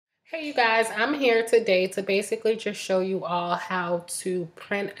Hey you guys, I'm here today to basically just show you all how to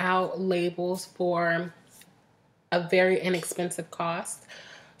print out labels for a very inexpensive cost.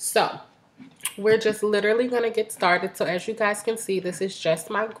 So we're just literally going to get started. So as you guys can see, this is just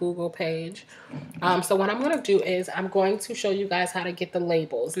my Google page. So what I'm going to do is I'm going to show you guys how to get the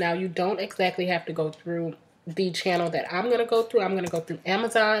labels. Now you don't exactly have to go through the channel that I'm going to go through. I'm going to go through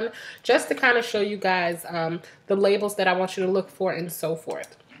Amazon just to kind of show you guys the labels that I want you to look for and so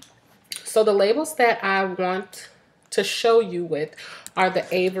forth. So the labels that I want to show you with are the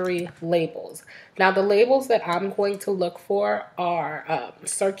Imovie labels. Now the labels that I'm going to look for are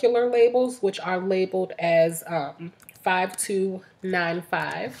circular labels, which are labeled as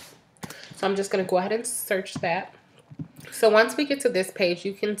 5295. So I'm just going to go ahead and search that. So once we get to this page,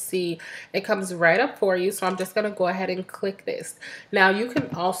 you can see it comes right up for you. So I'm just going to go ahead and click this. Now you can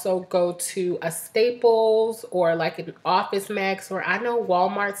also go to a Staples or like an Office Max, or I know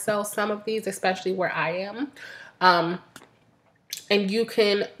Walmart sells some of these, especially where I am. And you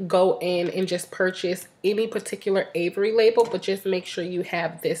can go in and just purchase any particular Imovie label, but just make sure you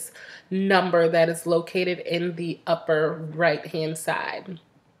have this number that is located in the upper right hand side.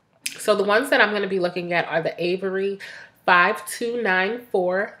 So the ones that I'm going to be looking at are the Imovie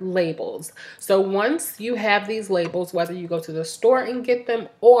 5294 labels. So once you have these labels, whether you go to the store and get them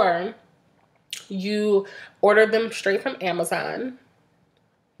or you order them straight from Amazon,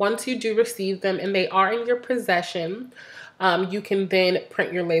 once you do receive them and they are in your possession, you can then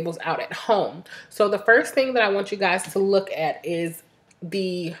print your labels out at home. So the first thing that I want you guys to look at is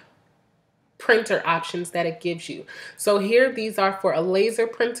the printer options that it gives you. So here, these are for a laser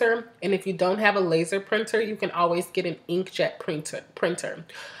printer, and if you don't have a laser printer, you can always get an inkjet printer.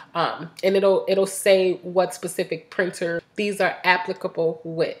 And it'll say what specific printer these are applicable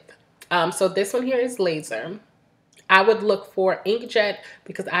with. So this one here is laser. I would look for inkjet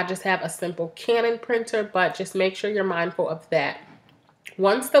because I just have a simple Canon printer, but just make sure you're mindful of that.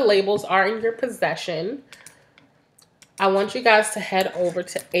 Once the labels are in your possession, I want you guys to head over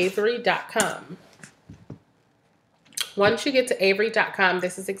to Imovie.com. Once you get to Imovie.com,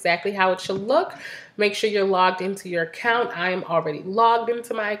 this is exactly how it should look. Make sure you're logged into your account. I am already logged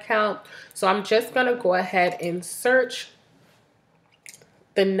into my account. So I'm just going to go ahead and search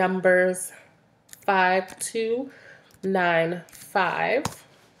the numbers 5295.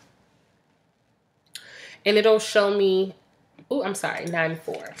 And it'll show me, oh, I'm sorry,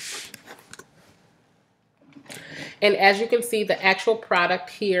 94. And as you can see, the actual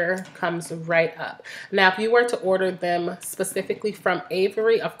product here comes right up. Now, if you were to order them specifically from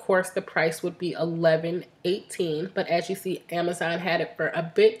Imovie, of course, the price would be $11.18. But as you see, Amazon had it for a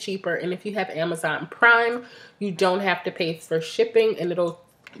bit cheaper. And if you have Amazon Prime, you don't have to pay for shipping, and it'll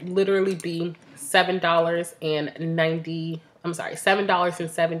literally be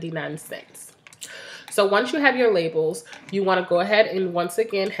 $7.79. So once you have your labels, you want to go ahead and once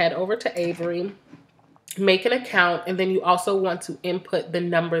again head over to Imovie, make an account, and then you also want to input the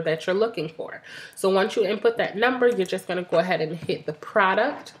number that you're looking for. So once you input that number, you're just going to go ahead and hit the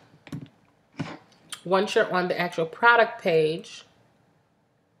product. Once you're on the actual product page,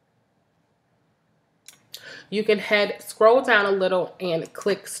 you can scroll down a little and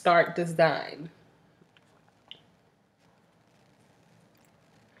click Start Design.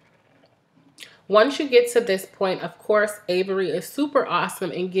 Once you get to this point, of course, Imovie is super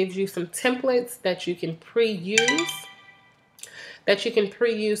awesome and gives you some templates that you can pre-use,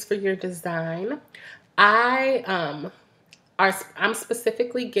 for your design. I'm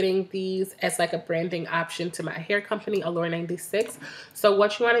specifically getting these as like a branding option to my hair company, Allure 96. So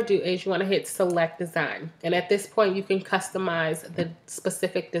what you want to do is you want to hit Select Design. And at this point, you can customize the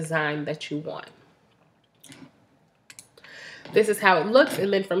specific design that you want. This is how it looks,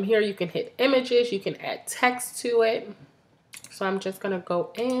 and then from here you can hit images, you can add text to it. So I'm just going to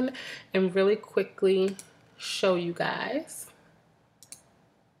go in and really quickly show you guys.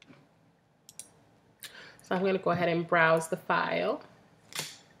 So I'm going to go ahead and browse the file.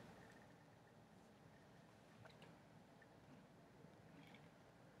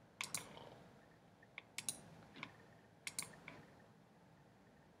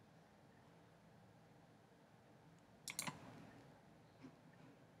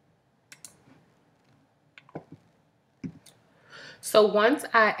 So once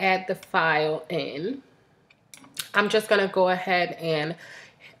I add the file in, I'm just going to go ahead and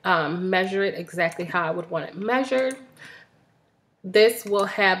measure it exactly how I would want it measured. This will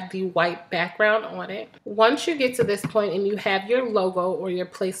have the white background on it. Once you get to this point and you have your logo or your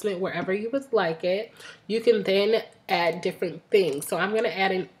placement wherever you would like it, you can then add different things. So I'm going to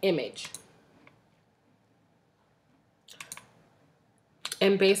add an image.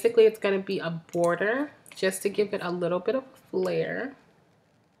 And basically it's going to be a border just to give it a little bit of flair.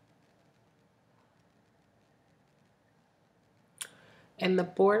 And the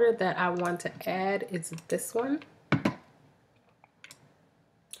border that I want to add is this one.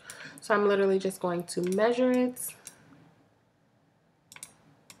 So I'm literally just going to measure it.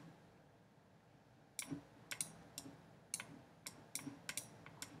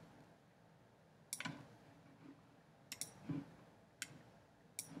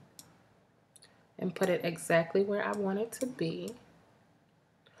 And put it exactly where I want it to be.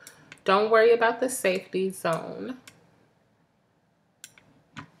 Don't worry about the safety zone.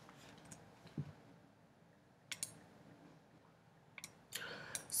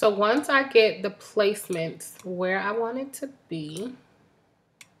 So once I get the placements where I want it to be,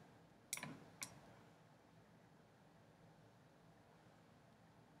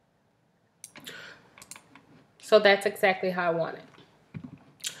 so that's exactly how I want it.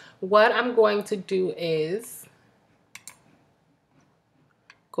 What I'm going to do is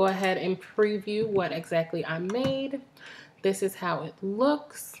go ahead and preview what exactly I made. This is how it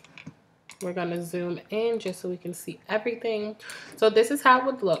looks. We're going to zoom in just so we can see everything. So this is how it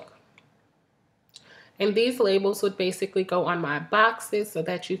would look. And these labels would basically go on my boxes so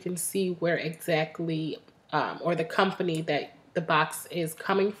that you can see where exactly, or the company that the box is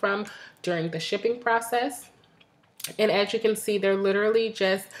coming from during the shipping process. And as you can see, they're literally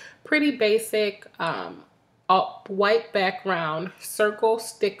just pretty basic white background circle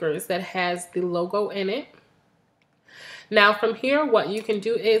stickers that has the logo in it. Now from here, what you can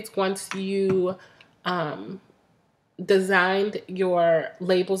do is once you designed your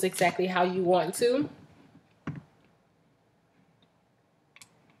labels exactly how you want to,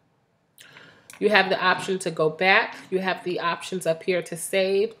 you have the option to go back. You have the options up here to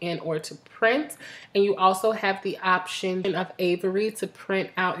save and or to print. And you also have the option of Imovie to print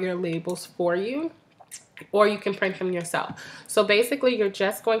out your labels for you, or you can print them yourself. So basically you're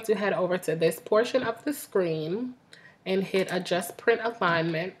just going to head over to this portion of the screen and hit adjust print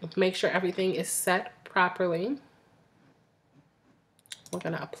alignment. Make sure everything is set properly. We're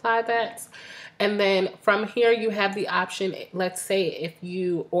going to apply that. And then from here, you have the option, let's say if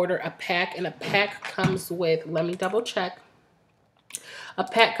you order a pack, and a pack comes with, let me double check. A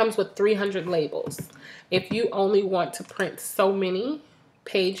pack comes with 300 labels. If you only want to print so many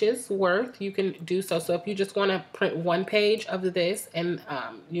pages worth, you can do so. So if you just want to print one page of this and,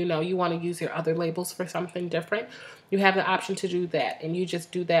 you know, you want to use your other labels for something different, you have the option to do that. And you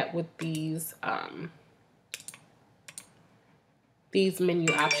just do that with these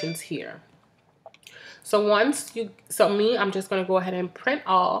menu options here. So once you, I'm just going to go ahead and print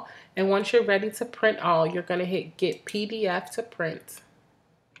all. And once you're ready to print all, you're going to hit get PDF to print.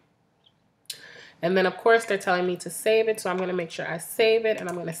 And then of course they're telling me to save it. So I'm going to make sure I save it, and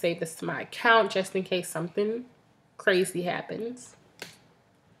I'm going to save this to my account just in case something crazy happens.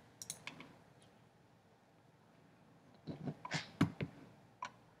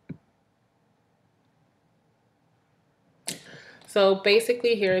 So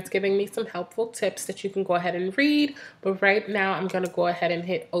basically here it's giving me some helpful tips that you can go ahead and read. But right now I'm going to go ahead and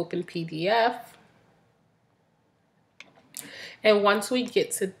hit open PDF. And once we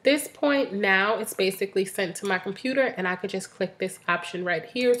get to this point, now it's basically sent to my computer, and I could just click this option right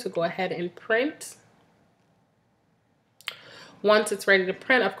here to go ahead and print. Once it's ready to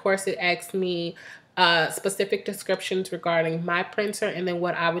print, of course, it asks me specific descriptions regarding my printer, and then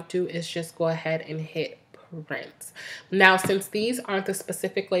what I would do is just go ahead and hit print. Now, since these aren't the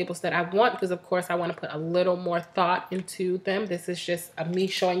specific labels that I want, because of course I want to put a little more thought into them, this is just me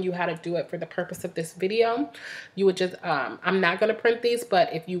showing you how to do it for the purpose of this video. You would just, I'm not going to print these,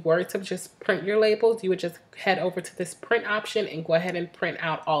 but if you were to just print your labels, you would just head over to this print option and go ahead and print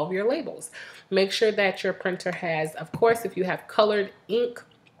out all of your labels. Make sure that your printer has, of course, if you have colored ink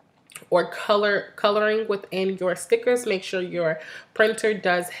or coloring within your stickers, make sure your printer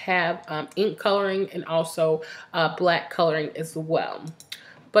does have ink coloring and also black coloring as well.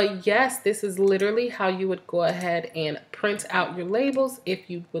 But yes, this is literally how you would go ahead and print out your labels if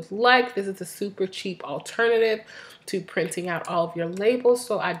you would like. This is a super cheap alternative to printing out all of your labels.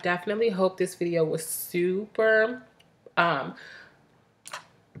 So I definitely hope this video was super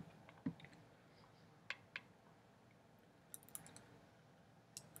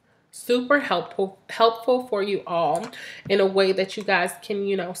helpful for you all in a way that you guys can,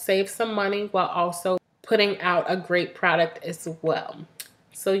 you know, save some money while also putting out a great product as well.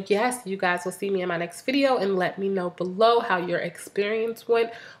 So yes, you guys will see me in my next video, and let me know below how your experience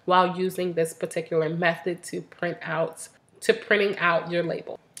went while using this particular method to printing out your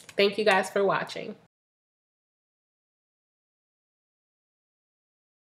label. Thank you guys for watching.